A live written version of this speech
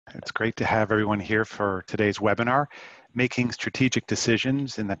It's great to have everyone here for today's webinar, Making Strategic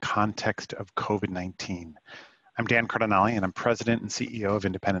Decisions in the Context of COVID-19. I'm Dan Cardinale, and I'm President and CEO of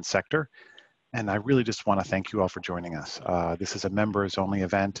Independent Sector. And I really just want to thank you all for joining us. This is a members-only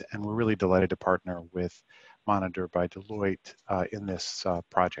event, and we're really delighted to partner with Monitor by Deloitte in this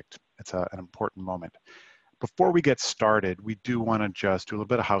project. It's an important moment. Before we get started, we do want to just do a little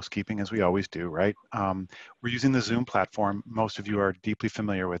bit of housekeeping, as we always do, right? We're using the Zoom platform. Most of you are deeply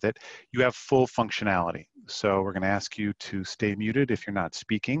familiar with it. You have full functionality. So we're going to ask you to stay muted if you're not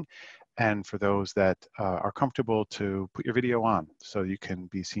speaking. And for those that are comfortable, to put your video on so you can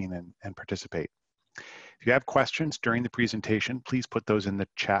be seen and participate. If you have questions during the presentation, please put those in the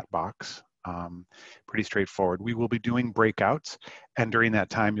chat box. Pretty straightforward. We will be doing breakouts, and during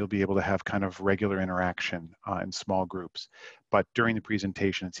that time you'll be able to have kind of regular interaction in small groups. But during the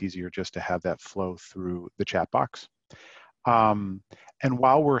presentation, it's easier just to have that flow through the chat box. And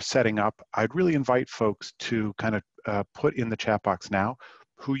while we're setting up, I'd really invite folks to kind of put in the chat box now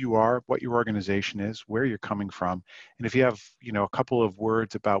who you are, what your organization is, where you're coming from, and if you have, a couple of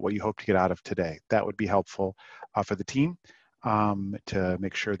words about what you hope to get out of today, that would be helpful for the team. To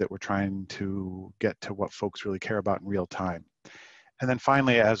make sure that we're trying to get to what folks really care about in real time. And then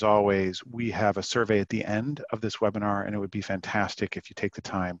finally, as always, we have a survey at the end of this webinar, and it would be fantastic if you take the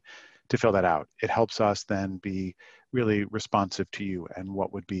time to fill that out. It helps us then be really responsive to you and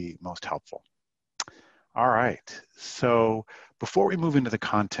what would be most helpful. All right, so before we move into the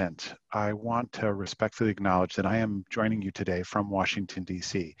content, I want to respectfully acknowledge that I am joining you today from Washington,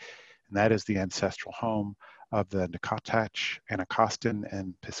 D.C., and that is the ancestral home of the Nakotach, Anacostan,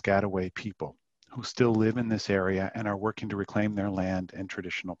 and Piscataway people who still live in this area and are working to reclaim their land and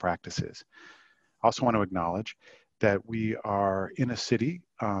traditional practices. I also want to acknowledge that we are in a city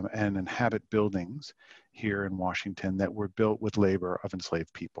and inhabit buildings here in Washington that were built with labor of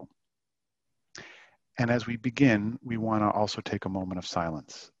enslaved people. And as we begin, we want to also take a moment of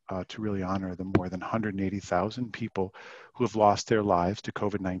silence to really honor the more than 180,000 people who have lost their lives to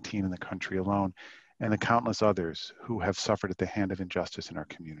COVID-19 in the country alone, and the countless others who have suffered at the hand of injustice in our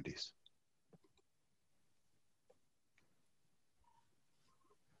communities.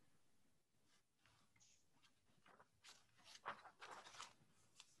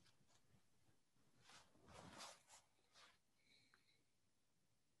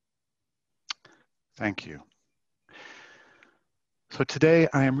 Thank you. So today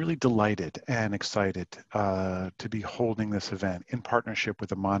I am really delighted and excited to be holding this event in partnership with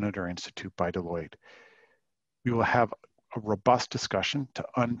the Monitor Institute by Deloitte. We will have a robust discussion to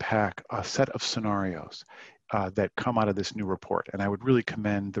unpack a set of scenarios that come out of this new report. And I would really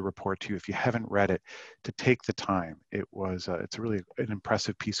commend the report to you, if you haven't read it, to take the time. It's really an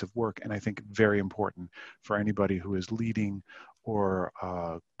impressive piece of work, and I think very important for anybody who is leading or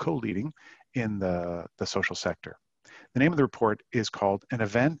co-leading in the social sector. The name of the report is called An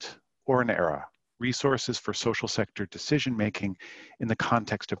Event or an Era, Resources for Social Sector Decision-Making in the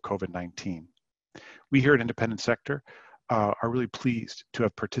Context of COVID-19. We here at Independent Sector are really pleased to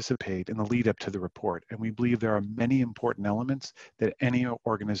have participated in the lead up to the report, and we believe there are many important elements that any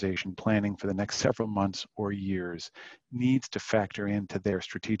organization planning for the next several months or years needs to factor into their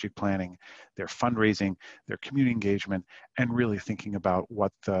strategic planning, their fundraising, their community engagement, and really thinking about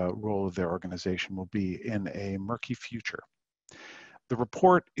what the role of their organization will be in a murky future. The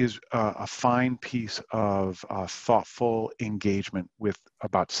report is a fine piece of thoughtful engagement with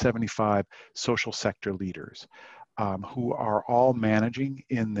about 75 social sector leaders who are all managing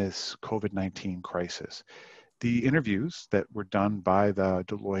in this COVID-19 crisis. The interviews that were done by the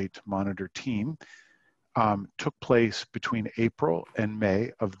Deloitte Monitor team took place between April and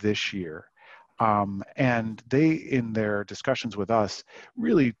May of this year. And they, in their discussions with us,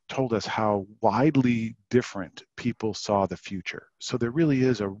 really told us how widely different people saw the future. So there really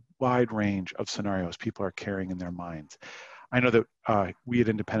is a wide range of scenarios people are carrying in their minds. I know that we at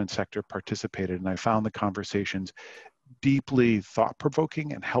Independent Sector participated, and I found the conversations deeply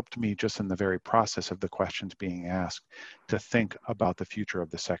thought-provoking and helped me just in the very process of the questions being asked to think about the future of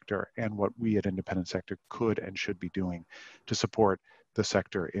the sector and what we at Independent Sector could and should be doing to support the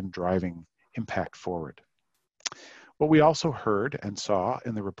sector in driving impact forward. What we also heard and saw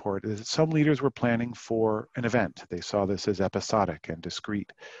in the report is that some leaders were planning for an event. They saw this as episodic and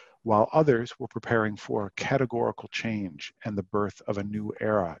discrete, while others were preparing for categorical change and the birth of a new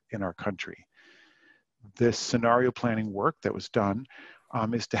era in our country. This scenario planning work that was done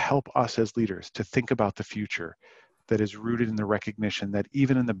is to help us as leaders to think about the future that is rooted in the recognition that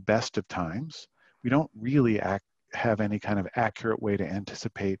even in the best of times, we don't really have any kind of accurate way to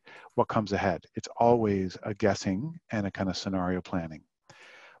anticipate what comes ahead. It's always a guessing and a kind of scenario planning.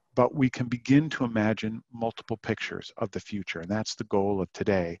 but we can begin to imagine multiple pictures of the future. And that's the goal of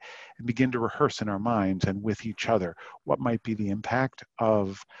today, and begin to rehearse in our minds and with each other what might be the impact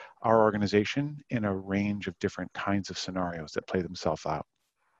of our organization in a range of different kinds of scenarios that play themselves out.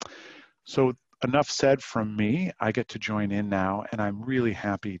 So enough said from me. I get to join in now, and I'm really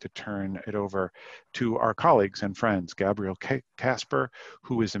happy to turn it over to our colleagues and friends, Gabrielle Casper,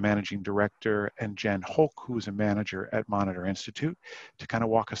 who is a managing director, and Jen Holk, who is a manager at Monitor Institute, to kind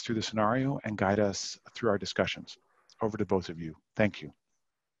of walk us through the scenario and guide us through our discussions. Over to both of you. Thank you.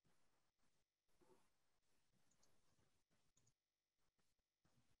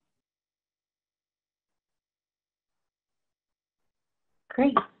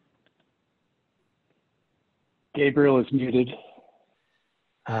 Great. Gabriel is muted.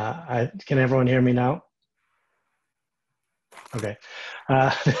 Can everyone hear me now? Okay.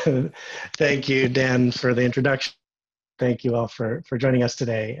 Thank you, Dan, for the introduction. Thank you all for joining us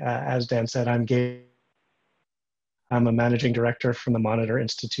today. As Dan said, I'm Gabe. I'm a managing director from the Monitor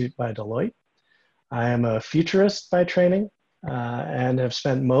Institute by Deloitte. I am a futurist by training and have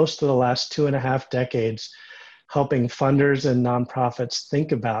spent most of the last 2.5 decades helping funders and nonprofits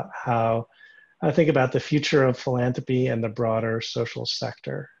think about the future of philanthropy and the broader social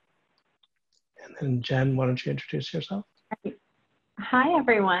sector. And then Jen, why don't you introduce yourself? Hi,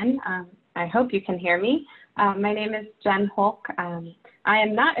 everyone. I hope you can hear me. My name is Jen Holk. I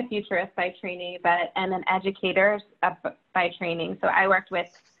am not a futurist by training, but am an educator by training. So I worked with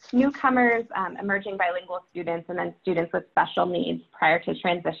newcomers, emerging bilingual students, and then students with special needs prior to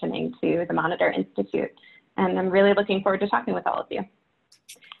transitioning to the Monitor Institute. And I'm really looking forward to talking with all of you.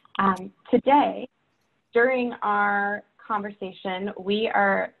 Today, during our conversation, we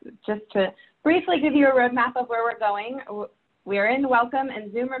are, just to briefly give you a roadmap of where we're going, we are in welcome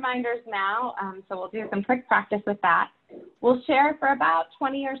and Zoom reminders now, so we'll do some quick practice with that. We'll share for about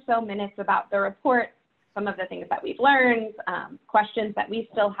 20 or so minutes about the report, some of the things that we've learned, questions that we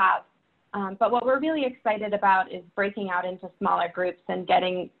still have. But what we're really excited about is breaking out into smaller groups and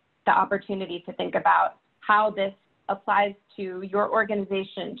getting the opportunity to think about how this applies to your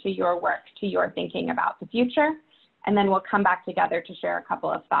organization, to your work, to your thinking about the future. And then we'll come back together to share a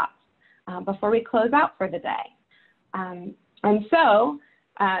couple of thoughts before we close out for the day. And so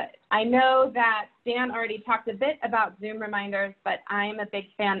I know that Dan already talked a bit about Zoom reminders, but I'm a big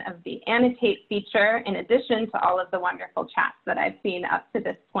fan of the annotate feature in addition to all of the wonderful chats that I've seen up to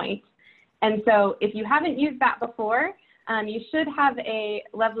this point. And so if you haven't used that before, you should have a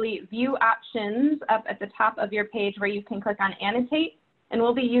lovely view options up at the top of your page where you can click on annotate, and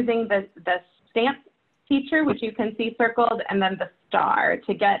we'll be using the stamp feature, which you can see circled, and then the star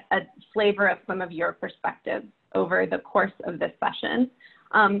to get a flavor of some of your perspectives over the course of this session.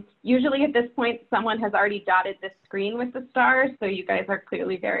 Usually at this point, someone has already dotted the screen with the stars, so you guys are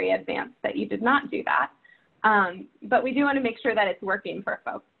clearly very advanced that you did not do that. But we do want to make sure that it's working for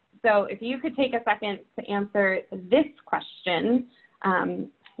folks. So if you could take a second to answer this question,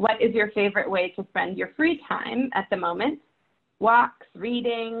 what is your favorite way to spend your free time at the moment? Walks,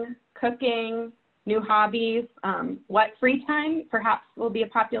 reading, cooking, new hobbies, what free time perhaps will be a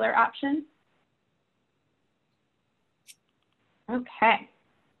popular option? Okay.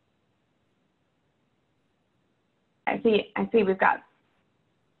 I see we've got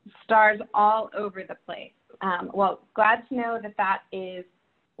stars all over the place. Well, glad to know that that is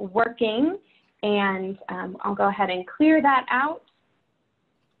working, and I'll go ahead and clear that out.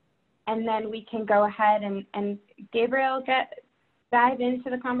 And then we can go ahead and Gabriel, dive into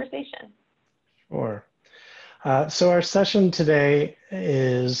the conversation. Sure. So our session today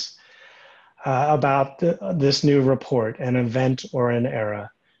is about this new report, an event or an era,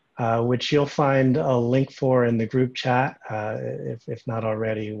 which you'll find a link for in the group chat. If not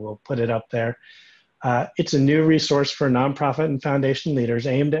already, we'll put it up there. It's a new resource for nonprofit and foundation leaders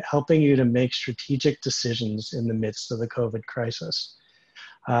aimed at helping you to make strategic decisions in the midst of the COVID crisis.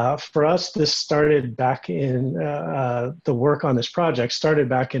 For us, this started back in, the work on this project started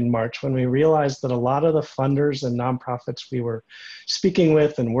back in March when we realized that a lot of the funders and nonprofits we were speaking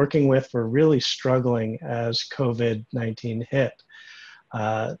with and working with were really struggling as COVID-19 hit.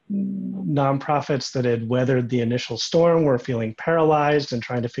 Nonprofits that had weathered the initial storm were feeling paralyzed and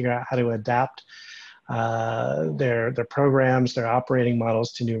trying to figure out how to adapt their programs, their operating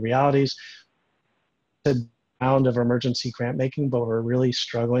models to new realities. A round of emergency grant making, but we're really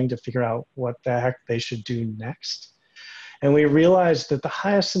struggling to figure out what the heck they should do next. And we realized that the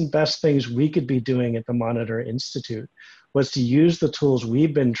highest and best things we could be doing at the Monitor Institute was to use the tools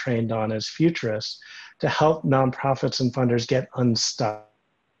we've been trained on as futurists to help nonprofits and funders get unstuck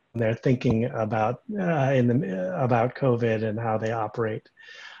when they're thinking about, about COVID and how they operate.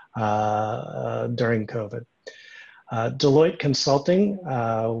 during COVID. Deloitte Consulting,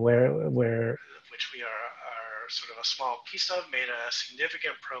 which we are sort of a small piece of, made a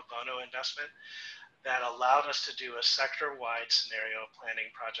significant pro bono investment that allowed us to do a sector-wide scenario planning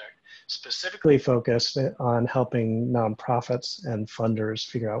project, specifically focused on helping nonprofits and funders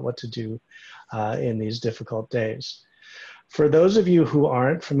figure out what to do in these difficult days. For those of you who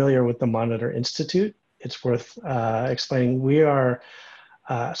aren't familiar with the Monitor Institute, it's worth explaining. We are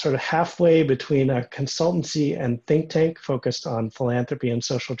sort of halfway between a consultancy and think tank focused on philanthropy and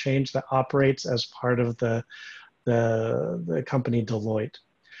social change that operates as part of the company Deloitte.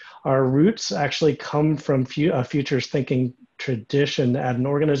 Our roots actually come from a futures thinking tradition at an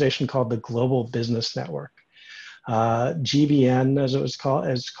organization called the Global Business Network. GBN, as it was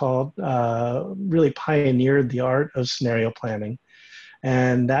called, really pioneered the art of scenario planning.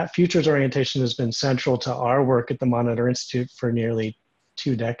 And that futures orientation has been central to our work at the Monitor Institute for nearly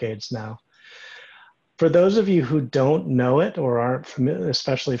 2 decades now. For those of you who don't know it or aren't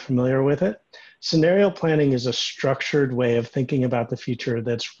especially familiar with it, scenario planning is a structured way of thinking about the future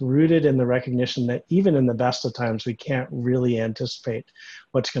that's rooted in the recognition that even in the best of times, we can't really anticipate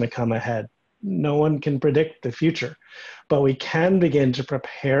what's going to come ahead. No one can predict the future, but we can begin to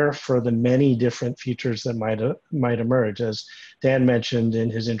prepare for the many different futures that might emerge, as Dan mentioned in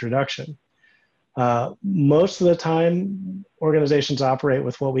his introduction. Most of the time, organizations operate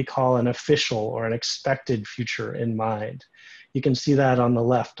with what we call an official or an expected future in mind. You can see that on the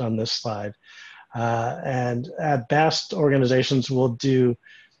left on this slide. And at best, organizations will do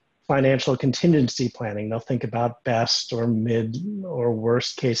financial contingency planning. They'll think about best or mid or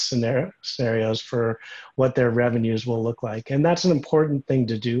worst case scenarios for what their revenues will look like. And that's an important thing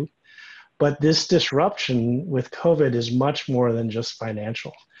to do. But this disruption with COVID is much more than just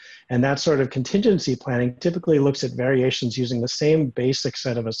financial. And that sort of contingency planning typically looks at variations using the same basic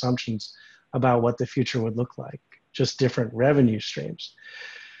set of assumptions about what the future would look like, just different revenue streams.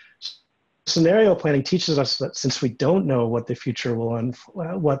 Scenario planning teaches us that since we don't know what the future will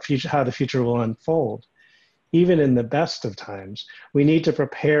how the future will unfold, even in the best of times, we need to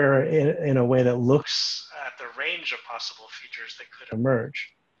prepare in a way that looks at the range of possible futures that could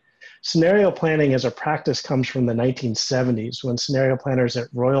emerge. Scenario planning as a practice comes from the 1970s when scenario planners at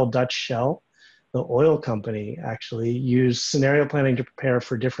Royal Dutch Shell, the oil company, actually used scenario planning to prepare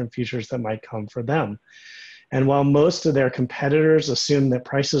for different futures that might come for them. And while most of their competitors assumed that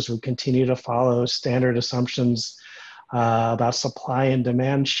prices would continue to follow standard assumptions about supply and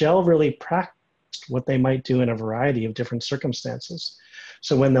demand, Shell really practiced what they might do in a variety of different circumstances.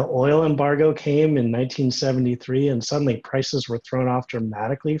 So when the oil embargo came in 1973 and suddenly prices were thrown off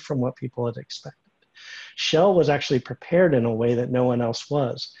dramatically from what people had expected, Shell was actually prepared in a way that no one else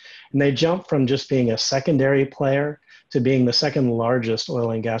was. And they jumped from just being a secondary player to being the second largest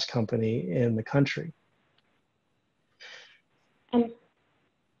oil and gas company in the country. And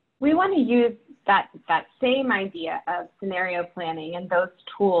we want to use that same idea of scenario planning and those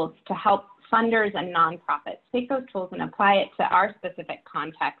tools to help funders and nonprofits take those tools and apply it to our specific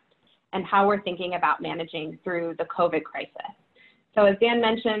context and how we're thinking about managing through the COVID crisis. So as Dan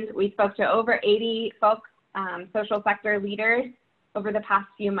mentioned, we spoke to over 80 folks, social sector leaders over the past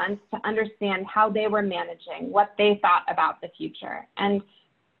few months to understand how they were managing, what they thought about the future. And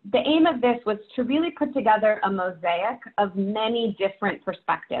the aim of this was to really put together a mosaic of many different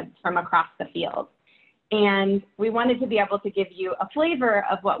perspectives from across the field. And we wanted to be able to give you a flavor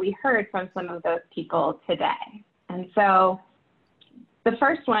of what we heard from some of those people today. And so the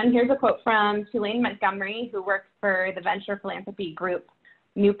first one, here's a quote from Tulane Montgomery, who works for the venture philanthropy group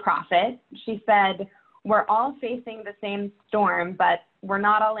New Profit. She said, "We're all facing the same storm, but we're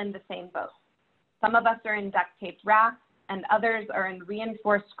not all in the same boat. Some of us are in duct taped rafts and others are in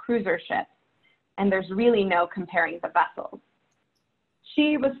reinforced cruiser ships, and there's really no comparing the vessels."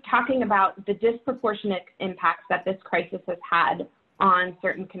 She was talking about the disproportionate impacts that this crisis has had on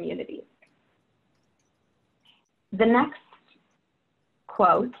certain communities. The next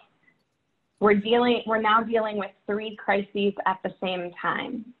quote, we're now dealing with 3 crises at the same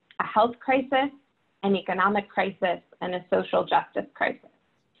time: a health crisis, an economic crisis, and a social justice crisis.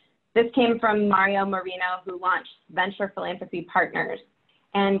 This came from Mario Marino, who launched Venture Philanthropy Partners.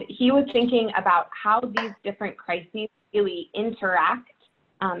 And he was thinking about how these different crises really interact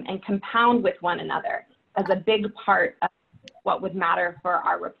and compound with one another as a big part of what would matter for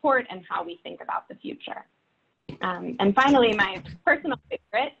our report and how we think about the future. And finally, my personal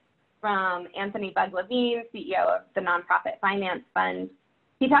favorite from Anthony Bug Levine, CEO of the Nonprofit Finance Fund.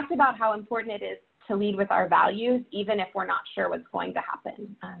 He talked about how important it is to lead with our values, even if we're not sure what's going to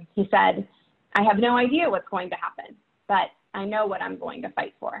happen. He said, "I have no idea what's going to happen, but I know what I'm going to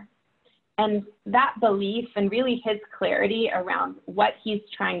fight for. And that belief and really his clarity around what he's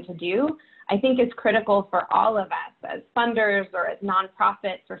trying to do, I think is critical for all of us as funders or as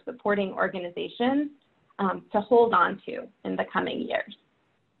nonprofits or supporting organizations to hold on to in the coming years.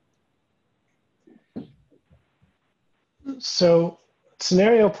 So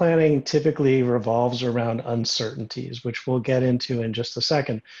scenario planning typically revolves around uncertainties, which we'll get into in just a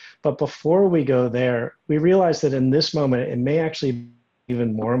second. But before we go there, we realize that in this moment, it may actually be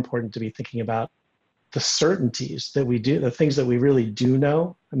even more important to be thinking about the certainties that we do, the things that we really do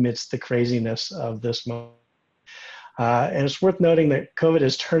know amidst the craziness of this moment. And it's worth noting that COVID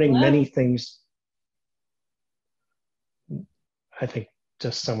is turning many things. I think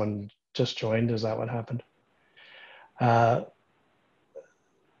just someone just joined. Is that what happened? Let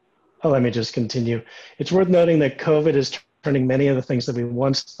me just continue. It's worth noting that COVID is turning many of the things that we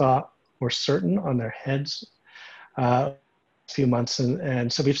once thought were certain on their heads a few months.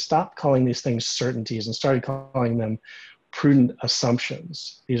 And so we've stopped calling these things certainties and started calling them prudent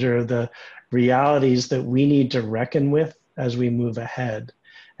assumptions. These are the realities that we need to reckon with as we move ahead.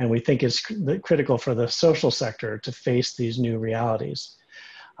 And we think it's critical for the social sector to face these new realities.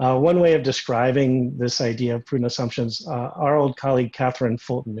 One way of describing this idea of prudent assumptions, our old colleague, Catherine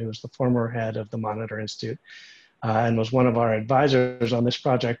Fulton, who was the former head of the Monitor Institute and was one of our advisors on this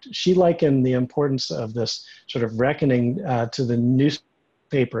project, she likened the importance of this sort of reckoning to the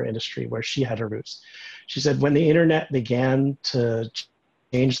newspaper industry where she had her roots. She said, when the internet began to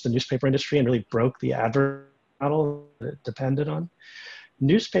change the newspaper industry and really broke the advertising model that it depended on,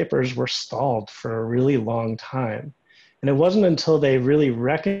 newspapers were stalled for a really long time. And it wasn't until they really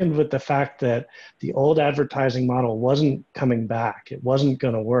reckoned with the fact that the old advertising model wasn't coming back, it wasn't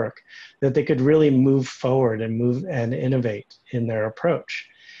going to work, that they could really move forward and move and innovate in their approach.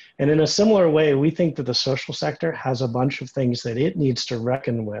 And in a similar way, we think that the social sector has a bunch of things that it needs to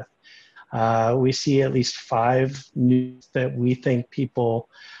reckon with. We see at least 5 news that we think people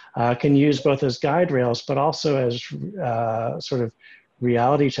can use both as guide rails, but also as sort of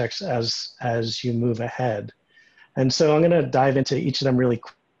reality checks as you move ahead. And so I'm going to dive into each of them really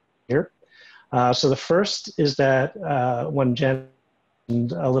quick here. So the first is that one Jen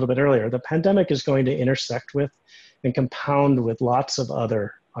mentioned a little bit earlier, the pandemic is going to intersect with and compound with lots of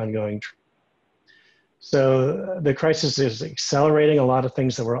other ongoing trends. So the crisis is accelerating a lot of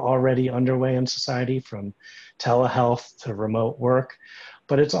things that were already underway in society, from telehealth to remote work,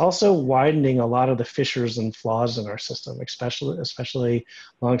 but it's also widening a lot of the fissures and flaws in our system, especially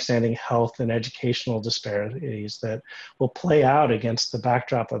longstanding health and educational disparities that will play out against the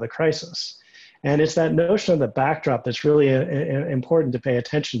backdrop of the crisis. And it's that notion of the backdrop that's really important to pay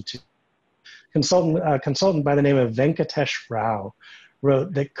attention to. A consultant by the name of Venkatesh Rao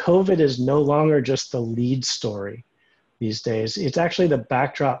wrote that COVID is no longer just the lead story these days. It's actually the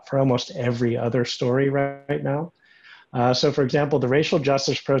backdrop for almost every other story right now. So for example, the racial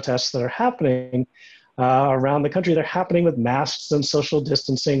justice protests that are happening around the country, they're happening with masks and social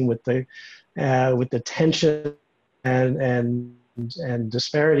distancing, with the tension and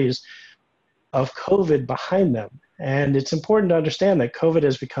disparities of COVID behind them. And it's important to understand that COVID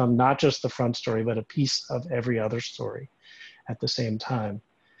has become not just the front story, but a piece of every other story at the same time.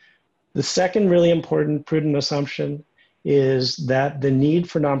 The second really important prudent assumption is that the need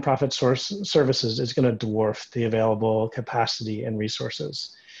for nonprofit services is going to dwarf the available capacity and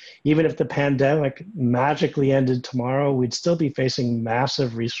resources. Even if the pandemic magically ended tomorrow, we'd still be facing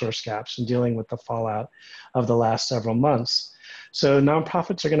massive resource gaps and dealing with the fallout of the last several months. So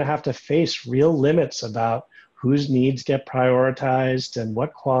nonprofits are going to have to face real limits about whose needs get prioritized and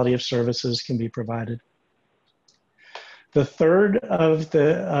what quality of services can be provided. The third of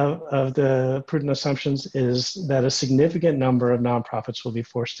the prudent assumptions is that a significant number of nonprofits will be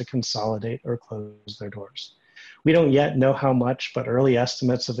forced to consolidate or close their doors. We don't yet know how much, but early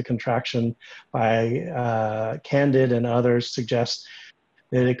estimates of the contraction by Candid and others suggest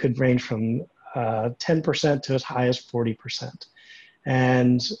that it could range from 10% to as high as 40%.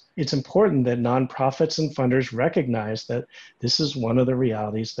 And it's important that nonprofits and funders recognize that this is one of the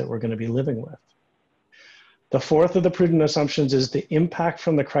realities that we're going to be living with. The fourth of the prudent assumptions is the impact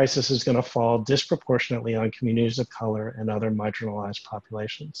from the crisis is going to fall disproportionately on communities of color and other marginalized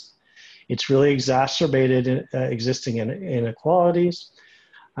populations. It's really exacerbated existing inequalities.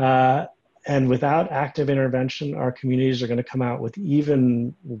 And without active intervention, our communities are going to come out with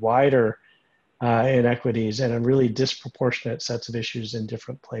even wider inequities and a really disproportionate sets of issues in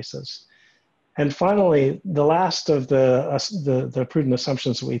different places. And finally, the last of the prudent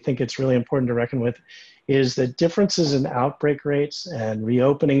assumptions that we think it's really important to reckon with is that differences in outbreak rates and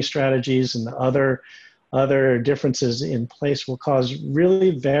reopening strategies and other other differences in place will cause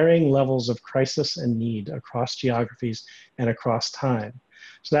really varying levels of crisis and need across geographies and across time.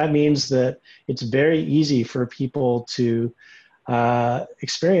 So that means that it's very easy for people to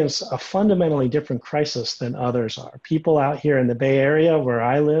experience a fundamentally different crisis than others are. People out here in the Bay Area where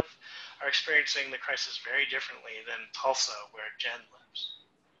I live are experiencing the crisis very differently than Tulsa where Jen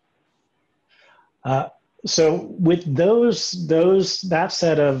lives. So with that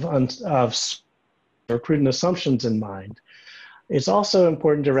set of prudent assumptions in mind, it's also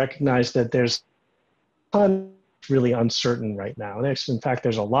important to recognize that there's really uncertain right now. In fact,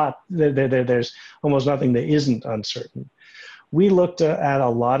 there's a lot, there's almost nothing that isn't uncertain. We looked at a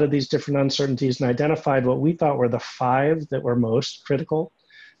lot of these different uncertainties and identified what we thought were the 5 that were most critical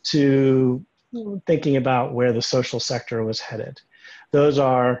to thinking about where the social sector was headed. Those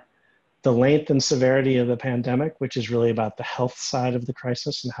are the length and severity of the pandemic, which is really about the health side of the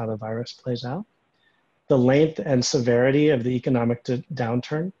crisis and how the virus plays out. The length and severity of the economic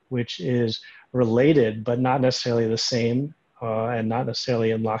downturn, which is related but not necessarily the same and not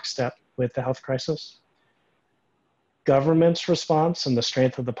necessarily in lockstep with the health crisis. Government's response and the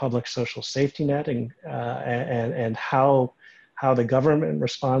strength of the public social safety net and how the government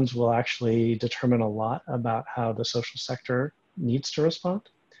responds will actually determine a lot about how the social sector needs to respond.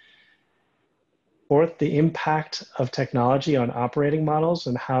 Fourth, the impact of technology on operating models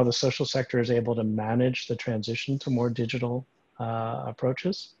and how the social sector is able to manage the transition to more digital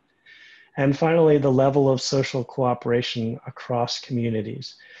approaches. And finally, the level of social cooperation across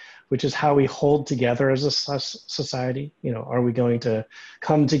communities, which is how we hold together as a society. You know, are we going to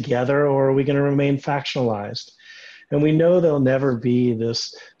come together or are we going to remain factionalized? And we know there'll never be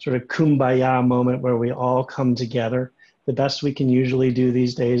this sort of kumbaya moment where we all come together. The best we can usually do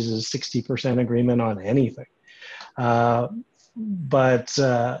these days is 60% agreement on anything. But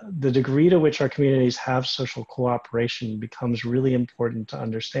the degree to which our communities have social cooperation becomes really important to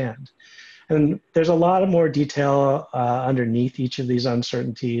understand. And there's a lot of more detail underneath each of these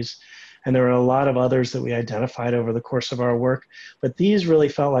uncertainties. And there are a lot of others that we identified over the course of our work. But these really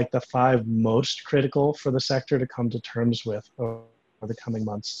felt like the 5 most critical for the sector to come to terms with over the coming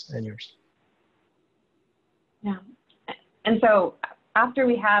months and years. Yeah. And so after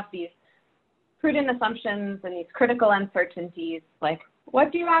we have these prudent assumptions and these critical uncertainties, like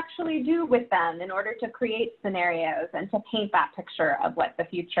what do you actually do with them in order to create scenarios and to paint that picture of what the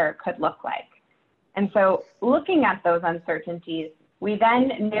future could look like? And so looking at those uncertainties, we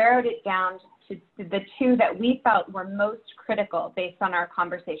then narrowed it down to the 2 that we felt were most critical based on our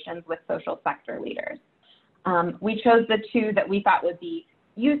conversations with social sector leaders. We chose the 2 that we thought would be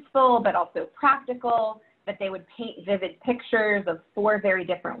useful, but also practical, that they would paint vivid pictures of 4 very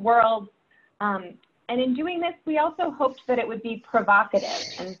different worlds. And in doing this, we also hoped that it would be provocative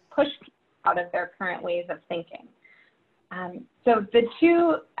and push people out of their current ways of thinking. So the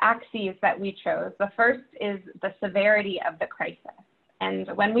 2 axes that we chose, the first is the severity of the crisis. And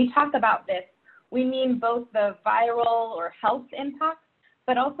when we talk about this, we mean both the viral or health impacts,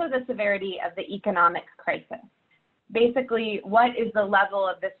 but also the severity of the economic crisis. Basically, what is the level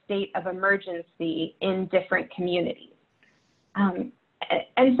of the state of emergency in different communities? And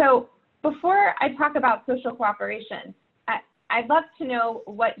so before I talk about social cooperation, I'd love to know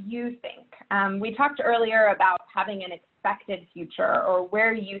what you think. We talked earlier about having an expected future or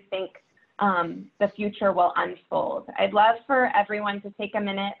where you think the future will unfold. I'd love for everyone to take a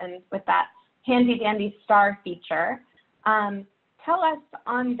minute and with that handy dandy star feature, tell us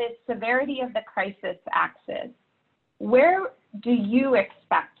on this severity of the crisis axis, where do you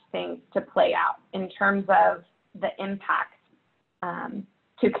expect things to play out in terms of the impact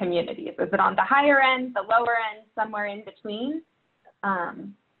to communities? Is it on the higher end, the lower end, somewhere in between?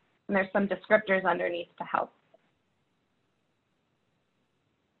 And there's some descriptors underneath to help.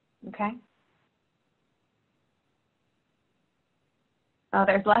 Okay. Oh,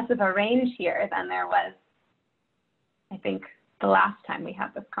 there's less of a range here than there was, I think, the last time we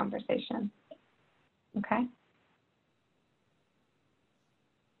had this conversation. Okay.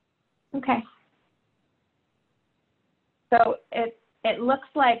 Okay. So it looks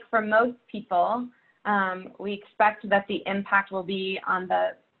like for most people, we expect that the impact will be on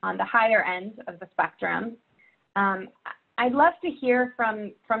the higher end of the spectrum. I'd love to hear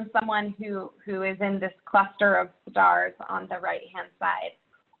from someone who is in this cluster of stars on the right-hand side.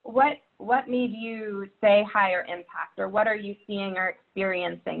 What made you say higher impact, or what are you seeing or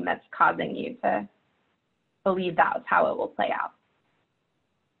experiencing that's causing you to believe that's how it will play out?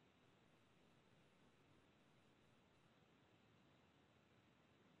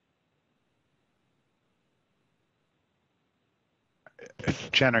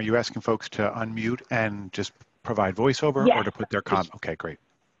 Jen, are you asking folks to unmute and just provide voiceover Yes. or to put their comment? Okay, great.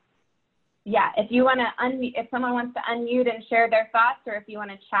 Yeah, if you want to unmute, if someone wants to unmute and share their thoughts, or if you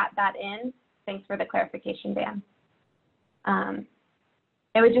want to chat that in, thanks for the clarification, Dan.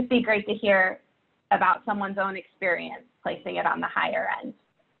 It would just be great to hear about someone's own experience placing it on the higher end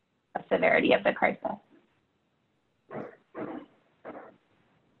of severity of the crisis.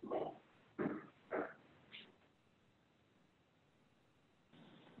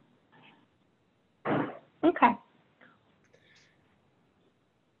 Okay.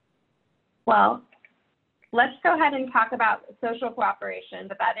 Well, let's go ahead and talk about social cooperation,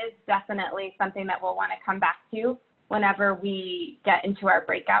 but that is definitely something that we'll want to come back to whenever we get into our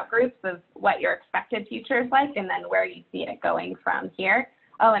breakout groups of what your expected future is like and then where you see it going from here.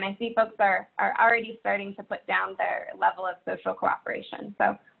 Oh, and I see folks are already starting to put down their level of social cooperation.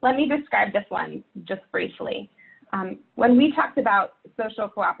 So let me describe this one just briefly. When we talked about social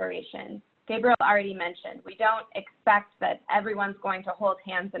cooperation, Gabriel already mentioned, we don't expect that everyone's going to hold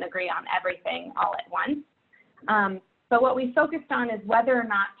hands and agree on everything all at once. But what we focused on is whether or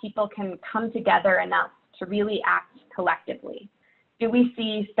not people can come together enough to really act collectively. Do we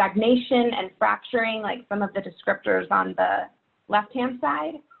see stagnation and fracturing like some of the descriptors on the left-hand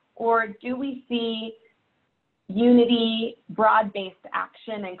side, or do we see unity, broad-based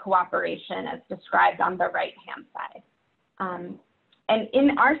action and cooperation as described on the right-hand side? And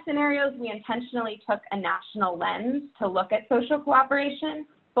in our scenarios, we intentionally took a national lens to look at social cooperation,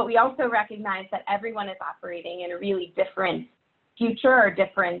 but we also recognize that everyone is operating in a really different future or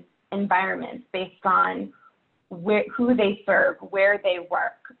different environments based on who they serve, where they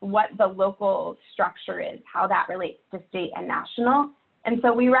work, what the local structure is, how that relates to state and national. And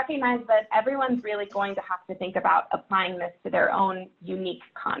so we recognize that everyone's really going to have to think about applying this to their own unique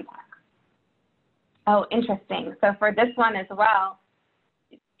context. Oh, interesting. So for this one as well,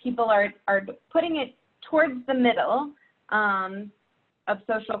 people are putting it towards the middle of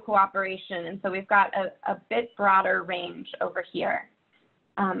social cooperation. And so we've got a bit broader range over here.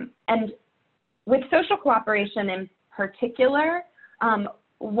 And with social cooperation in particular,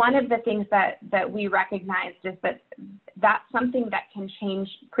 one of the things that we recognized is that that's something that can change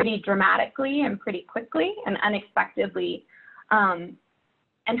pretty dramatically and pretty quickly and unexpectedly, and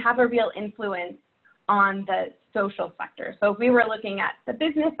have a real influence on the social sector. So if we were looking at the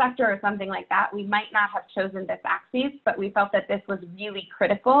business sector or something like that, we might not have chosen this axis, but we felt that this was really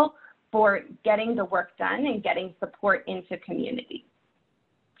critical for getting the work done and getting support into community.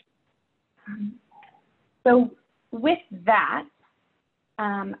 So with that,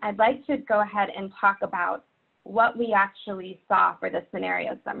 I'd like to go ahead and talk about what we actually saw for the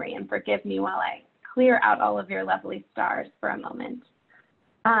scenario summary, and forgive me while I clear out all of your lovely stars for a moment.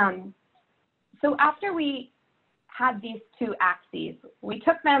 So after we had these two axes, we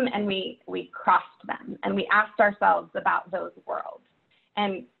took them and we crossed them, and we asked ourselves about those worlds.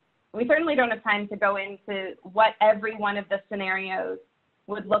 And we certainly don't have time to go into what every one of the scenarios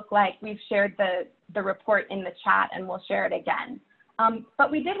would look like. We've shared the report in the chat, and we'll share it again. But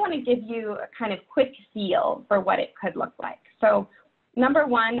we did want to give you a kind of quick feel for what it could look like. So number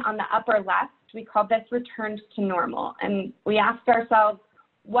one, on the upper left, we called this returned to normal. And we asked ourselves,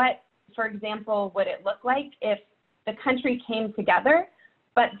 what, for example, would it look like if the country came together,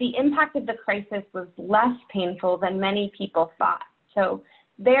 but the impact of the crisis was less painful than many people thought? So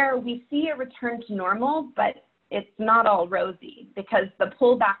there we see a return to normal, but it's not all rosy, because the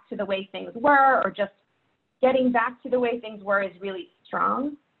pullback to the way things were, or just getting back to the way things were, is really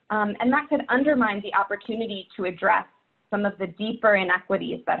strong. And that could undermine the opportunity to address some of the deeper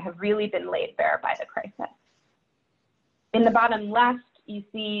inequities that have really been laid bare by the crisis. In the bottom left, you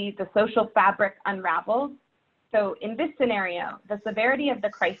see the social fabric unraveled. So in this scenario, the severity of the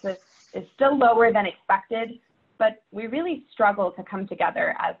crisis is still lower than expected, but we really struggle to come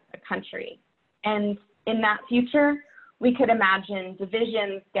together as a country. And in that future, we could imagine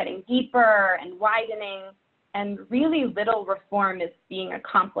divisions getting deeper and widening, and really little reform is being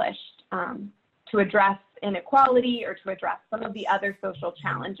accomplished to address inequality or to address some of the other social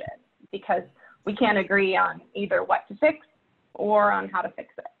challenges, because we can't agree on either what to fix or on how to fix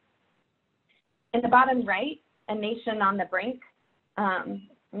it. In the bottom right, a nation on the brink.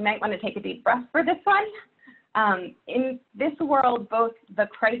 You might want to take a deep breath for this one. In this world, both the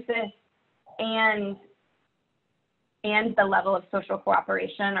crisis and the level of social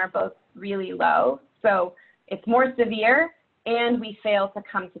cooperation are both really low. So it's more severe, and we fail to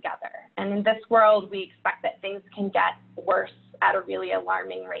come together. And in this world, we expect that things can get worse at a really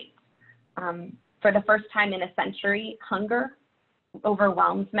alarming rate. For the first time in a century, hunger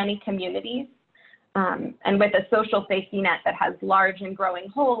overwhelms many communities. And with a social safety net that has large and growing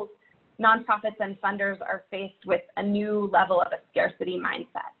holes, nonprofits and funders are faced with a new level of a scarcity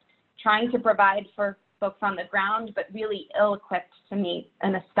mindset, trying to provide for folks on the ground, but really ill-equipped to meet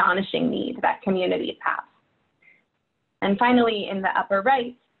an astonishing need that communities have. And finally, in the upper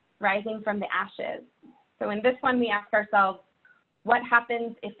right, rising from the ashes. So in this one, we ask ourselves, what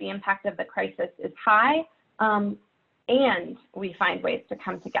happens if the impact of the crisis is high and we find ways to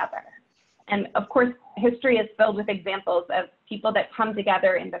come together? And of course, history is filled with examples of people that come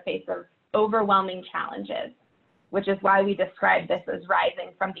together in the face of overwhelming challenges, which is why we describe this as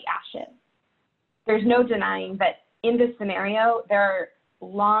rising from the ashes. There's no denying that in this scenario, there are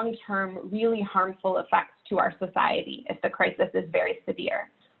long-term, really harmful effects to our society if the crisis is very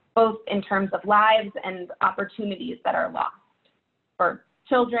severe, both in terms of lives and opportunities that are lost for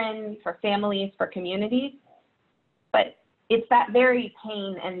children, for families, for communities. But it's that very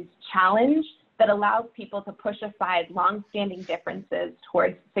pain and challenge that allows people to push aside long-standing differences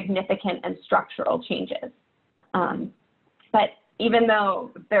towards significant and structural changes. But even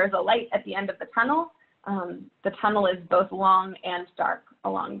though there's a light at the end of the tunnel is both long and dark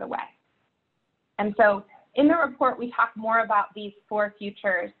along the way. And so in the report, we talk more about these four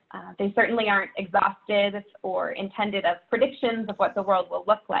futures. They certainly aren't exhausted or intended as predictions of what the world will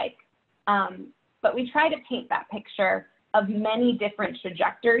look like. But we try to paint that picture of many different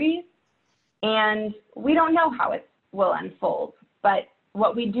trajectories, and we don't know how it will unfold. But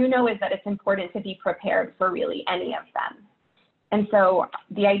what we do know is that it's important to be prepared for really any of them. And so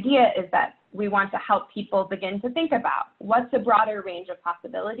the idea is that we want to help people begin to think about what's a broader range of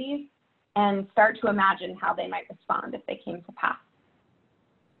possibilities and start to imagine how they might respond if they came to pass.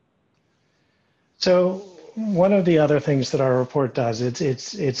 So one of the other things that our report does, it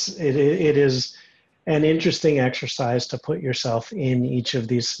is an interesting exercise to put yourself in each of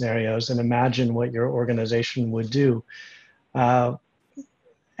these scenarios and imagine what your organization would do. And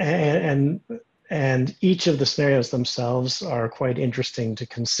each of the scenarios themselves are quite interesting to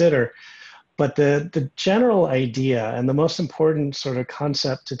consider. But the general idea and the most important sort of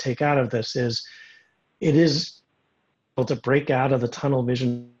concept to take out of this is it is able to break out of the tunnel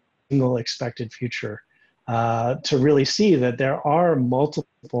vision single expected future to really see that there are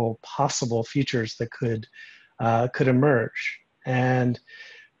multiple possible futures that could emerge. And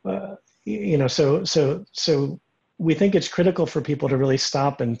so we think it's critical for people to really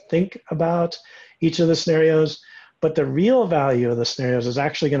stop and think about each of the scenarios. But the real value of the scenarios is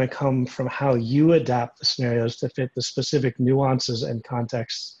actually going to come from how you adapt the scenarios to fit the specific nuances and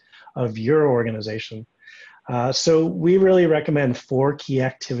contexts of your organization. So we really recommend 4 key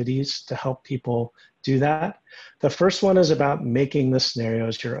activities to help people do that. The first one is about making the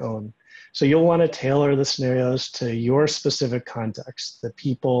scenarios your own. So you'll want to tailor the scenarios to your specific context, the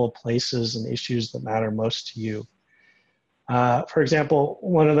people, places, and issues that matter most to you. For example,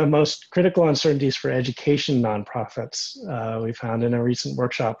 one of the most critical uncertainties for education nonprofits we found in a recent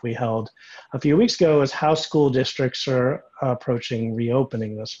workshop we held a few weeks ago is how school districts are approaching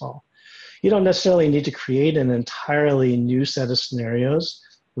reopening this fall. You don't necessarily need to create an entirely new set of scenarios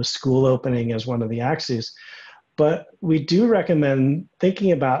with school opening as one of the axes, but we do recommend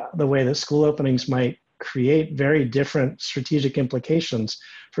thinking about the way that school openings might create very different strategic implications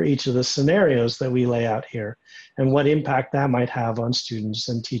for each of the scenarios that we lay out here and what impact that might have on students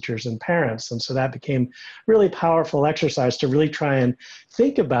and teachers and parents. And so that became really powerful exercise to really try and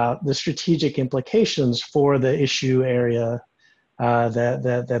think about the strategic implications for the issue area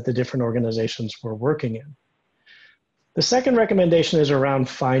that the different organizations were working in. The second recommendation is around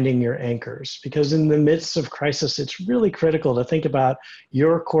finding your anchors, because in the midst of crisis, it's really critical to think about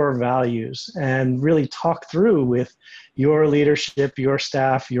your core values and really talk through with your leadership, your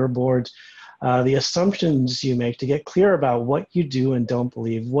staff, your boards, the assumptions you make to get clear about what you do and don't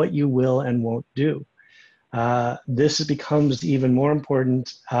believe, what you will and won't do. This becomes even more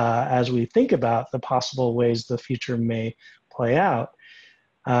important as we think about the possible ways the future may play out.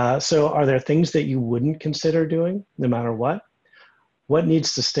 So are there things that you wouldn't consider doing no matter what? What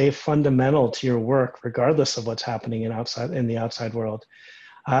needs to stay fundamental to your work regardless of what's happening in the outside world?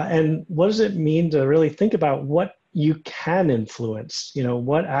 And what does it mean to really think about what you can influence? You know,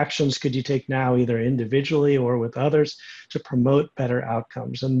 what actions could you take now, either individually or with others, to promote better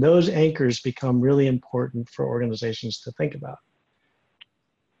outcomes? And those anchors become really important for organizations to think about.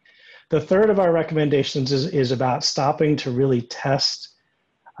 The third of our recommendations is about stopping to really test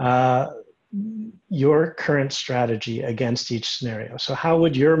your current strategy against each scenario. So how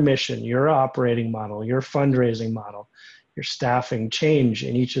would your mission, your operating model, your fundraising model, your staffing change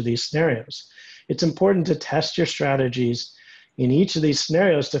in each of these scenarios? It's important to test your strategies in each of these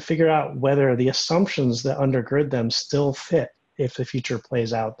scenarios to figure out whether the assumptions that undergird them still fit if the future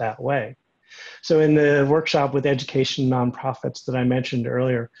plays out that way. So in the workshop with education nonprofits that I mentioned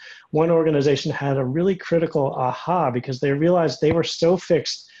earlier, one organization had a really critical aha because they realized they were so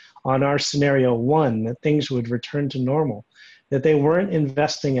fixed on our scenario one that things would return to normal, that they weren't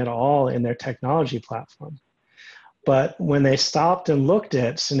investing at all in their technology platform. But when they stopped and looked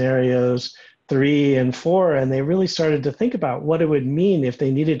at scenarios 3 and 4, and they really started to think about what it would mean if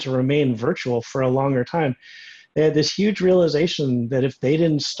they needed to remain virtual for a longer time, they had this huge realization that if they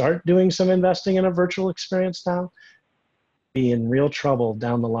didn't start doing some investing in a virtual experience now, they'd be in real trouble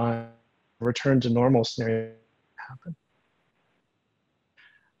down the line. Return to normal scenario happen.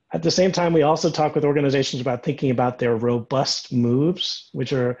 At the same time, we also talk with organizations about thinking about their robust moves,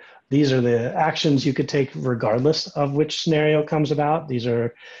 which are, these are the actions you could take regardless of which scenario comes about. These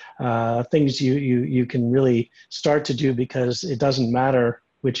are things you can really start to do because it doesn't matter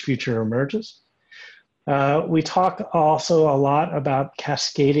which future emerges. We talk also a lot about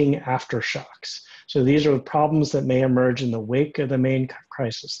cascading aftershocks. So these are problems that may emerge in the wake of the main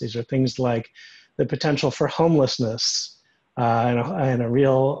crisis. These are things like the potential for homelessness and a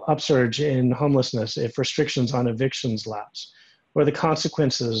real upsurge in homelessness if restrictions on evictions lapse, or the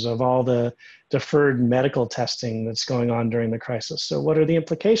consequences of all the deferred medical testing that's going on during the crisis. So what are the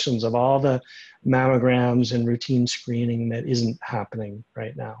implications of all the mammograms and routine screening that isn't happening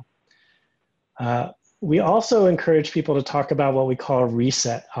right now? We also encourage people to talk about what we call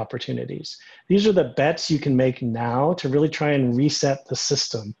reset opportunities. These are the bets you can make now to really try and reset the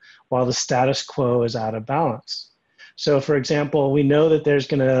system while the status quo is out of balance. So for example, we know that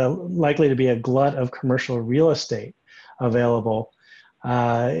there's likely to be a glut of commercial real estate available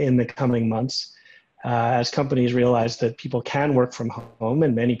in the coming months as companies realize that people can work from home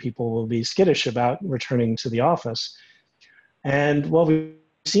and many people will be skittish about returning to the office. And what we've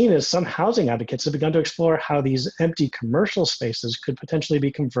seen is some housing advocates have begun to explore how these empty commercial spaces could potentially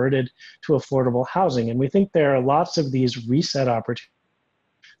be converted to affordable housing. And we think there are lots of these reset opportunities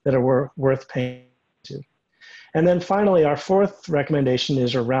that are worth paying to. And then finally, our fourth recommendation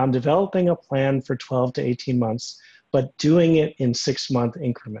is around developing a plan for 12 to 18 months, but doing it in 6-month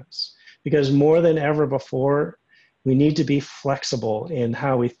increments. Because more than ever before, we need to be flexible in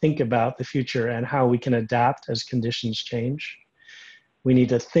how we think about the future and how we can adapt as conditions change. We need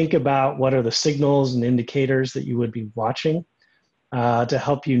to think about what are the signals and indicators that you would be watching to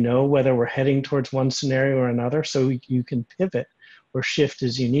help you know whether we're heading towards one scenario or another so you can pivot or shift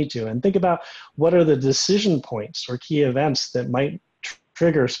as you need to. And think about what are the decision points or key events that might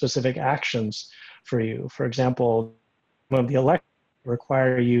trigger specific actions for you. For example, one of the elections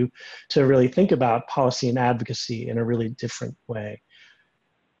require you to really think about policy and advocacy in a really different way.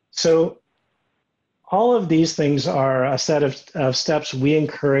 So all of these things are a set of steps we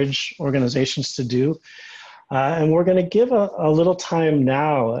encourage organizations to do. And we're going to give a little time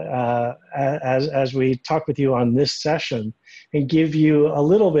now as we talk with you on this session and give you a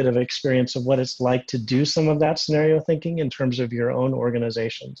little bit of experience of what it's like to do some of that scenario thinking in terms of your own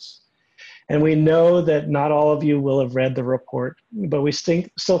organizations. And we know that not all of you will have read the report, but we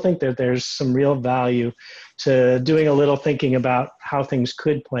still think that there's some real value to doing a little thinking about how things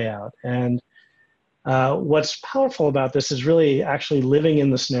could play out. And what's powerful about this is really actually living in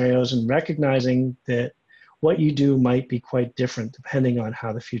the scenarios and recognizing that what you do might be quite different depending on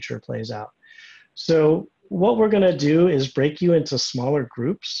how the future plays out. So what we're going to do is break you into smaller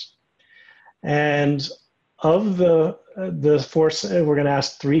groups. And of the four, we're going to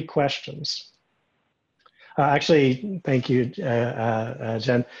ask 3 questions. Actually, thank you,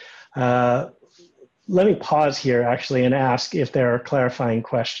 Jen. Let me pause here actually and ask if there are clarifying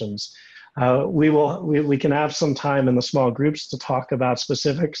questions. We can have some time in the small groups to talk about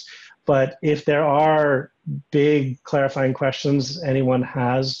specifics, but if there are big clarifying questions anyone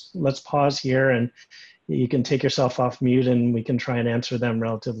has, let's pause here and you can take yourself off mute and we can try and answer them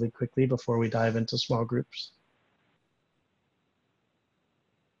relatively quickly before we dive into small groups.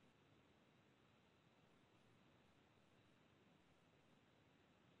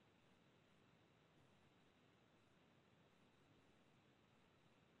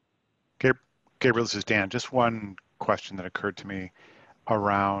 Gabriel, this is Dan. Just one question that occurred to me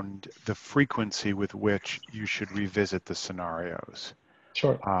around the frequency with which you should revisit the scenarios.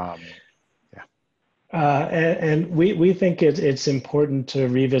 Sure. Yeah. And we think it's important to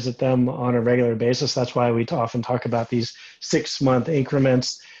revisit them on a regular basis. That's why we often talk about these 6-month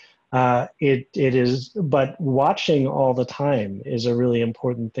increments. It is, but watching all the time is a really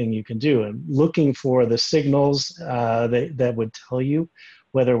important thing you can do, and looking for the signals that would tell you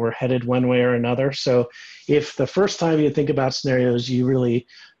whether we're headed one way or another. So if the first time you think about scenarios, you really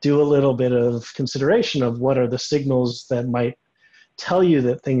do a little bit of consideration of what are the signals that might tell you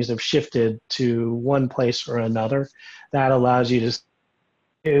that things have shifted to one place or another, that allows you to,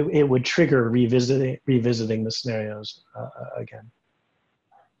 it would trigger revisiting the scenarios again.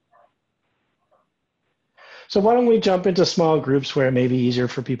 So why don't we jump into small groups where it may be easier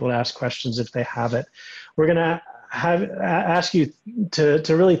for people to ask questions if they have it. We're gonna ask you to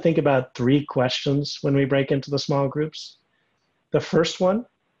really think about 3 questions when we break into the small groups. The first one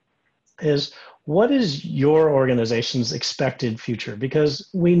is, what is your organization's expected future? Because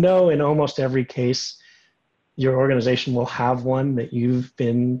we know in almost every case, your organization will have one that you've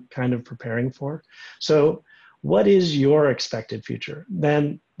been kind of preparing for. So what is your expected future?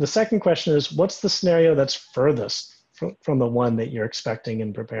 Then the second question is, what's the scenario that's furthest from the one that you're expecting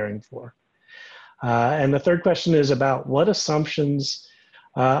and preparing for? And the third question is about what assumptions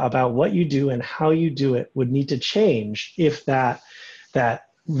about what you do and how you do it would need to change if that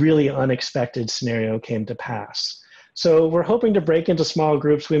really unexpected scenario came to pass. So we're hoping to break into small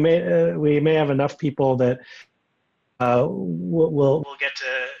groups. We may have enough people that we'll get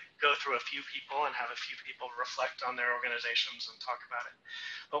to go through a few people and have a few people reflect on their organizations and talk about it.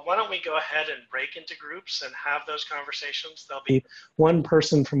 But why don't we go ahead and break into groups and have those conversations? There'll be one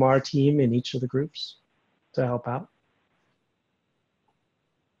person from our team in each of the groups to help out.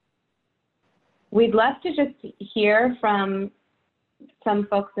 We'd love to just hear from some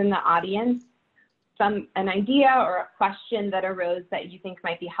folks in the audience, an idea or a question that arose that you think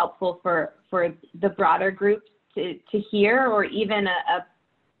might be helpful for the broader group to hear, or even a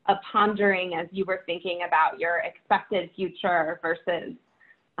pondering as you were thinking about your expected future versus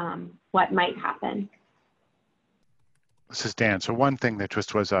what might happen. This is Dan. So one thing that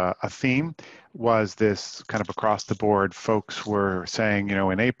just was a theme was this kind of across the board, folks were saying, you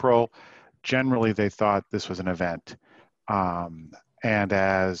know, in April, generally they thought this was an event. And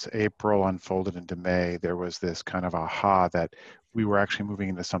as April unfolded into May, there was this kind of aha that we were actually moving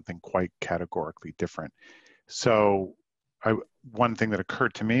into something quite categorically different. So one thing that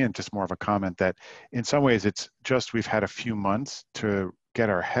occurred to me, and just more of a comment, that in some ways it's just we've had a few months to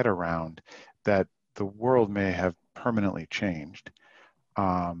get our head around that the world may have permanently changed.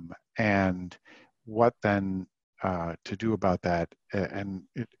 And what then to do about that? And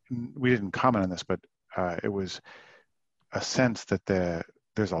we didn't comment on this, but it was a sense that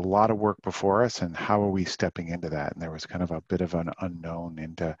there's a lot of work before us, and how are we stepping into that? And there was kind of a bit of an unknown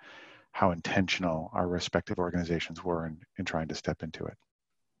into how intentional our respective organizations were in trying to step into it.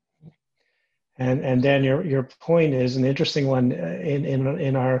 And Dan, your point is an interesting one.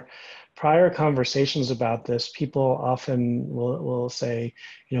 In our prior conversations about this, people often will say,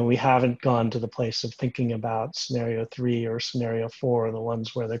 you know, we haven't gone to the place of thinking about scenario 3 or scenario 4, the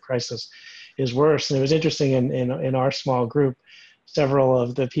ones where the crisis is worse. And it was interesting in our small group, several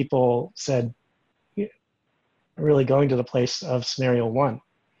of the people said, really going to the place of scenario 1,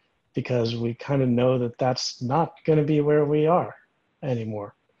 because we kind of know that that's not going to be where we are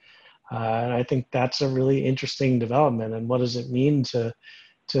anymore. And I think that's a really interesting development. And what does it mean to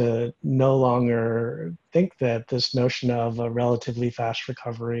no longer think that this notion of a relatively fast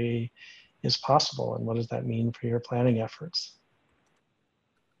recovery is possible? And what does that mean for your planning efforts?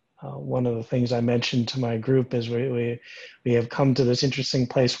 One of the things I mentioned to my group is we have come to this interesting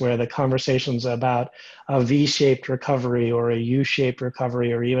place where the conversations about a V-shaped recovery or a U-shaped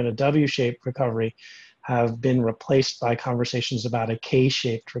recovery or even a W-shaped recovery have been replaced by conversations about a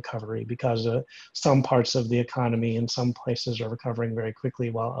K-shaped recovery, because some parts of the economy in some places are recovering very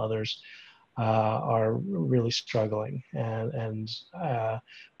quickly while others are really struggling.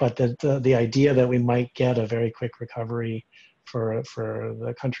 But the idea that we might get a very quick recovery for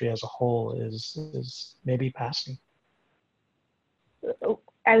the country as a whole is maybe passing.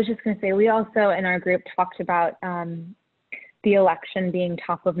 I was just going to say, we also in our group talked about the election being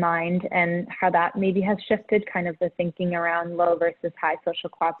top of mind and how that maybe has shifted kind of the thinking around low versus high social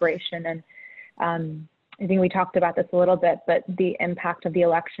cooperation. And I think we talked about this a little bit, but the impact of the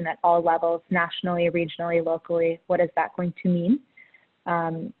election at all levels, nationally, regionally, locally, what is that going to mean?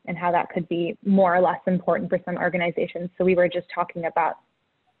 And how that could be more or less important for some organizations. So we were just talking about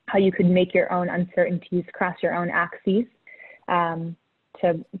how you could make your own uncertainties, cross your own axes,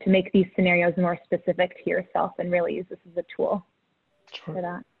 to make these scenarios more specific to yourself, and really use this as a tool for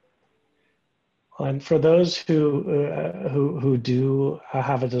that. And for those who do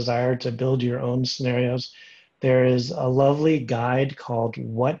have a desire to build your own scenarios, there is a lovely guide called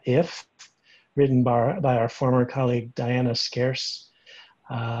What If, written by our former colleague Diana Scarce.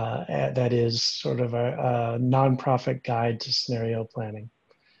 That is sort of a nonprofit guide to scenario planning.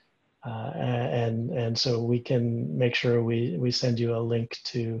 And so we can make sure we send you a link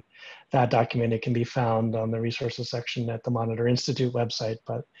to that document. It can be found on the resources section at the Monitor Institute website,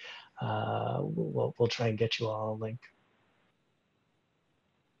 but we'll try and get you all a link.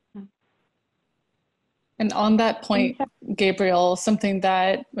 And on that point, Gabriel, something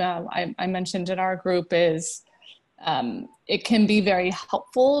that I mentioned in our group is it can be very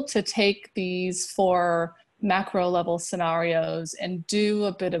helpful to take these 4 macro level scenarios and do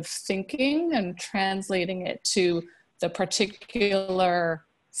a bit of thinking and translating it to the particular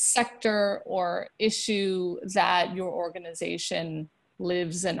sector or issue that your organization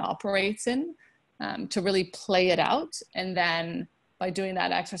lives and operates in, to really play it out. And then by doing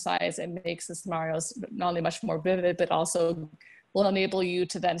that exercise, it makes the scenarios not only much more vivid, but also will enable you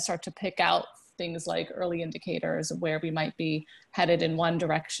to then start to pick out things like early indicators of where we might be headed in one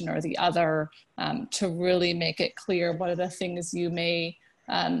direction or the other, to really make it clear what are the things you may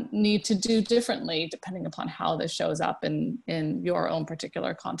need to do differently depending upon how this shows up in your own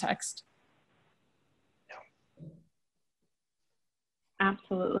particular context.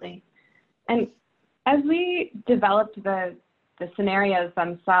 Absolutely. And as we developed the scenarios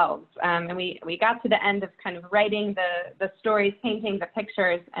themselves, and we got to the end of kind of writing the stories, painting the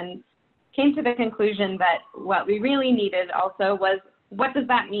pictures, and came to the conclusion that what we really needed also was, what does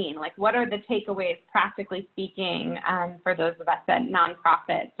that mean? Like, what are the takeaways, practically speaking, for those of us at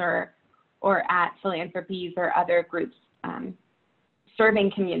nonprofits or at philanthropies or other groups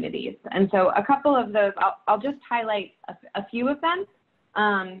serving communities? And so a couple of those, I'll just highlight a few of them.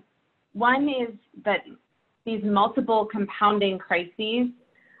 One is that these multiple compounding crises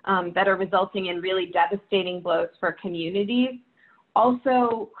that are resulting in really devastating blows for communities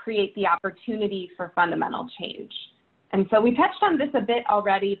also create the opportunity for fundamental change. And so we touched on this a bit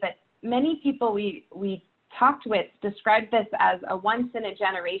already, but many people we talked with described this as a once in a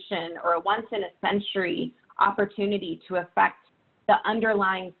generation or a once in a century opportunity to affect the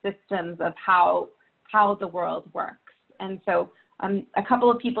underlying systems of how the world works. And so a couple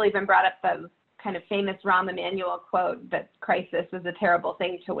of people even brought up the kind of famous Rahm Emanuel quote that crisis is a terrible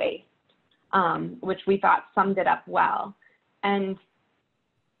thing to waste, which we thought summed it up well. And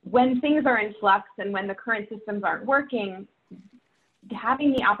when things are in flux and when the current systems aren't working,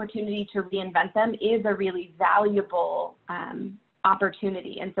 having the opportunity to reinvent them is a really valuable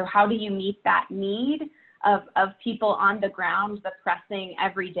opportunity. And so how do you meet that need of people on the ground, the pressing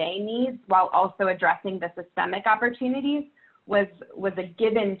everyday needs, while also addressing the systemic opportunities was a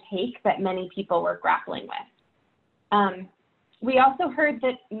give and take that many people were grappling with. We also heard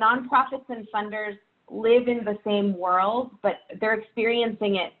that nonprofits and funders live in the same world, but they're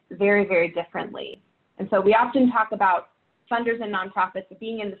experiencing it very, very differently. And so we often talk about funders and nonprofits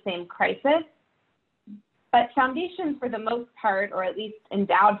being in the same crisis, but foundations for the most part, or at least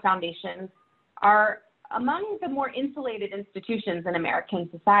endowed foundations, are among the more insulated institutions in American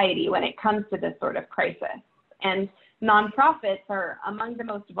society when it comes to this sort of crisis. And nonprofits are among the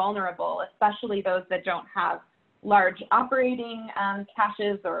most vulnerable, especially those that don't have large operating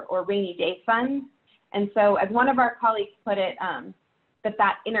caches or rainy day funds. And so as one of our colleagues put it,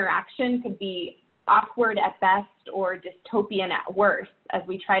 that interaction could be awkward at best or dystopian at worst as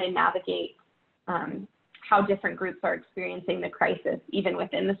we try to navigate how different groups are experiencing the crisis, even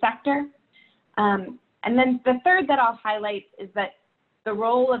within the sector. And then the third that I'll highlight is that the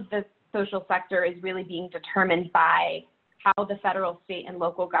role of the social sector is really being determined by how the federal, state, and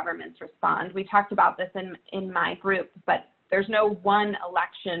local governments respond. We talked about this in my group, but there's no one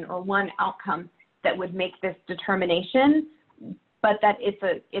election or one outcome that would make this determination, but that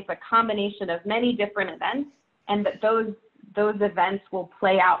it's a combination of many different events, and that those events will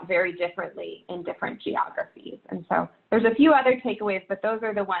play out very differently in different geographies. And so there's a few other takeaways, but those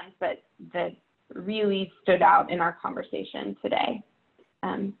are the ones that really stood out in our conversation today.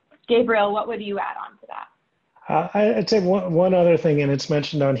 Gabriel, what would you add on to that? I'd say one other thing, and it's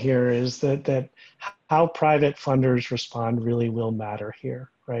mentioned on here, is that how private funders respond really will matter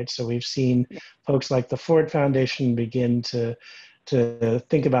here, right? So we've seen folks like the Ford Foundation begin to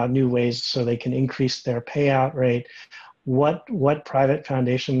think about new ways so they can increase their payout rate. What private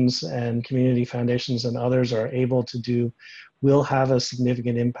foundations and community foundations and others are able to do will have a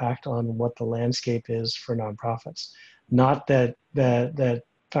significant impact on what the landscape is for nonprofits. Not that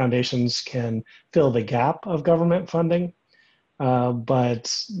foundations can fill the gap of government funding,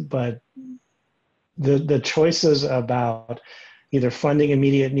 but the choices about either funding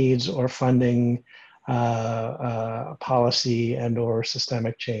immediate needs or funding policy and or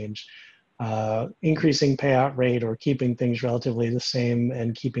systemic change increasing payout rate or keeping things relatively the same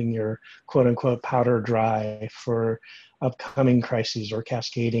and keeping your quote unquote powder dry for upcoming crises or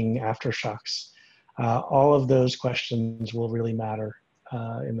cascading aftershocks. All of those questions will really matter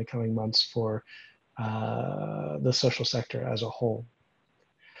in the coming months for the social sector as a whole.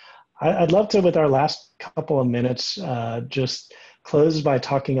 I'd love to, with our last couple of minutes, just close by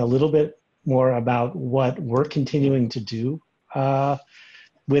talking a little bit more about what we're continuing to do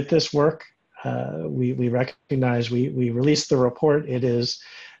with this work. We recognize we released the report. It is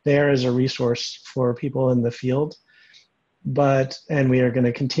there as a resource for people in the field, and we are going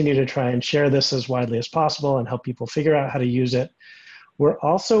to continue to try and share this as widely as possible and help people figure out how to use it. We're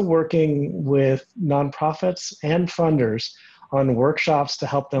also working with nonprofits and funders on workshops to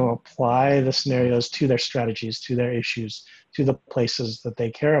help them apply the scenarios to their strategies, to their issues, to the places that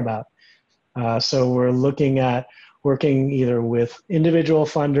they care about. So we're looking at working either with individual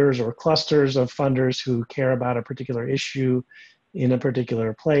funders or clusters of funders who care about a particular issue in a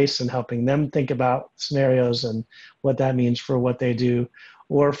particular place and helping them think about scenarios and what that means for what they do,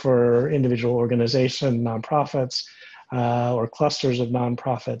 or for individual organizations, nonprofits, or clusters of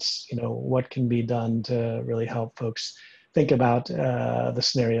nonprofits, what can be done to really help folks think about the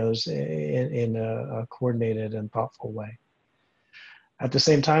scenarios in a coordinated and thoughtful way. At the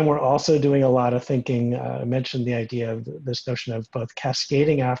same time, we're also doing a lot of thinking. I mentioned the idea of this notion of both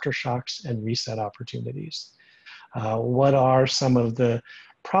cascading aftershocks and reset opportunities. What are some of the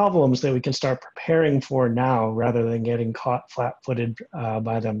problems that we can start preparing for now rather than getting caught flat-footed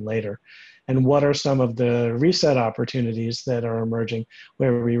by them later? And what are some of the reset opportunities that are emerging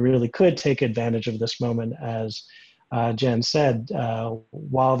where we really could take advantage of this moment, as Jen said,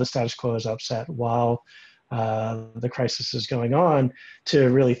 while the status quo is upset, while the crisis is going on, to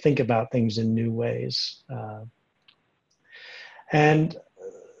really think about things in new ways. And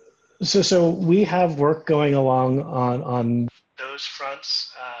so we have work going along on those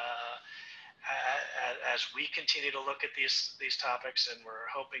fronts as we continue to look at these topics, and we're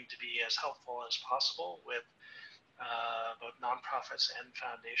hoping to be as helpful as possible with both nonprofits and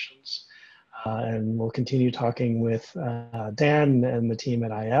foundations. And we'll continue talking with Dan and the team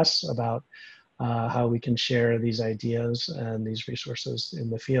at IS about how we can share these ideas and these resources in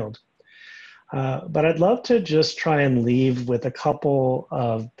the field. But I'd love to just try and leave with a couple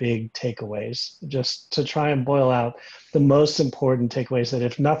of big takeaways, just to try and boil out the most important takeaways that,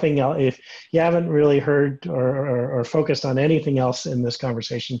 if nothing else, if you haven't really heard or focused on anything else in this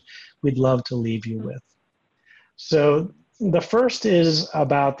conversation, we'd love to leave you with. So the first is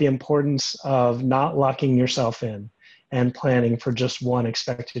about the importance of not locking yourself in and planning for just one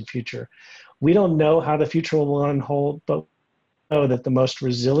expected future. We don't know how the future will unfold, but we know that the most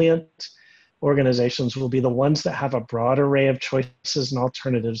resilient organizations will be the ones that have a broad array of choices and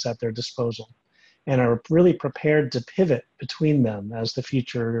alternatives at their disposal and are really prepared to pivot between them as the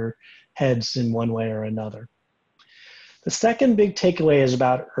future heads in one way or another. The second big takeaway is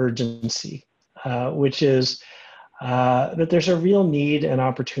about urgency, which is that there's a real need and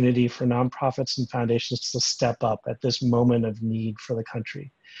opportunity for nonprofits and foundations to step up at this moment of need for the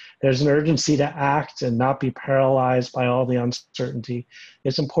country. There's an urgency to act and not be paralyzed by all the uncertainty.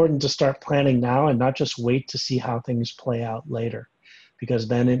 It's important to start planning now and not just wait to see how things play out later, because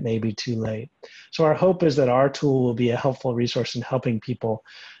then it may be too late. So our hope is that our tool will be a helpful resource in helping people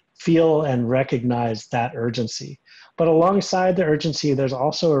feel and recognize that urgency. But alongside the urgency, there's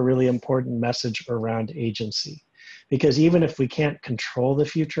also a really important message around agency, because even if we can't control the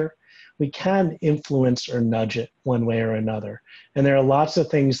future, we can influence or nudge it one way or another. And there are lots of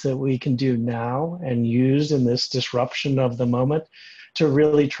things that we can do now and use in this disruption of the moment to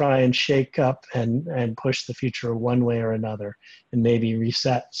really try and shake up and push the future one way or another, and maybe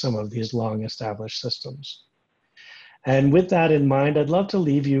reset some of these long established systems. And with that in mind, I'd love to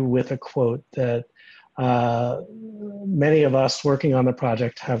leave you with a quote that many of us working on the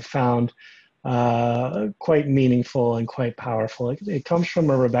project have found quite meaningful and quite powerful. It comes from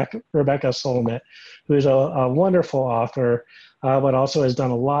Rebecca Solnit, who is a wonderful author, but also has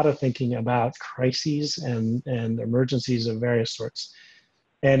done a lot of thinking about crises and emergencies of various sorts.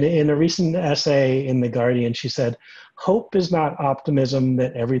 And in a recent essay in The Guardian, she said, "Hope is not optimism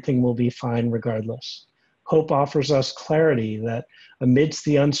that everything will be fine regardless. Hope offers us clarity that amidst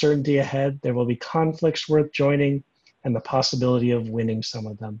the uncertainty ahead, there will be conflicts worth joining and the possibility of winning some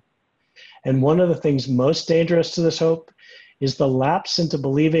of them." And one of the things most dangerous to this hope is the lapse into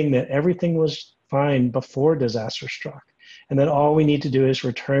believing that everything was fine before disaster struck, and that all we need to do is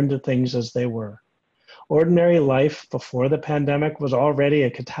return to things as they were. Ordinary life before the pandemic was already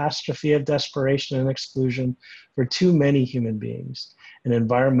a catastrophe of desperation and exclusion for too many human beings, an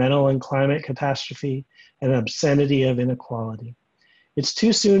environmental and climate catastrophe, and an obscenity of inequality. It's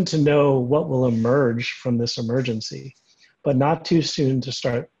too soon to know what will emerge from this emergency, but not too soon to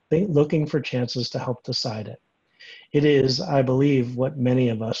start looking for chances to help decide it. It is, I believe, what many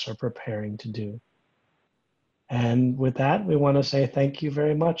of us are preparing to do. And with that, we want to say thank you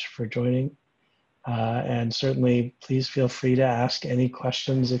very much for joining. And certainly, please feel free to ask any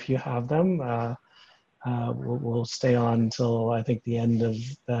questions if you have them. We'll stay on until I think the end of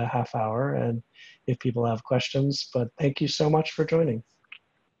the half hour, and if people have questions. But thank you so much for joining.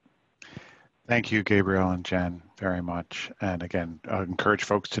 Thank you, Gabriel and Jen, very much. And again, I encourage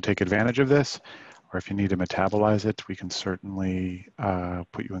folks to take advantage of this, or if you need to metabolize it, we can certainly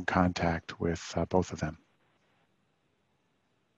put you in contact with both of them.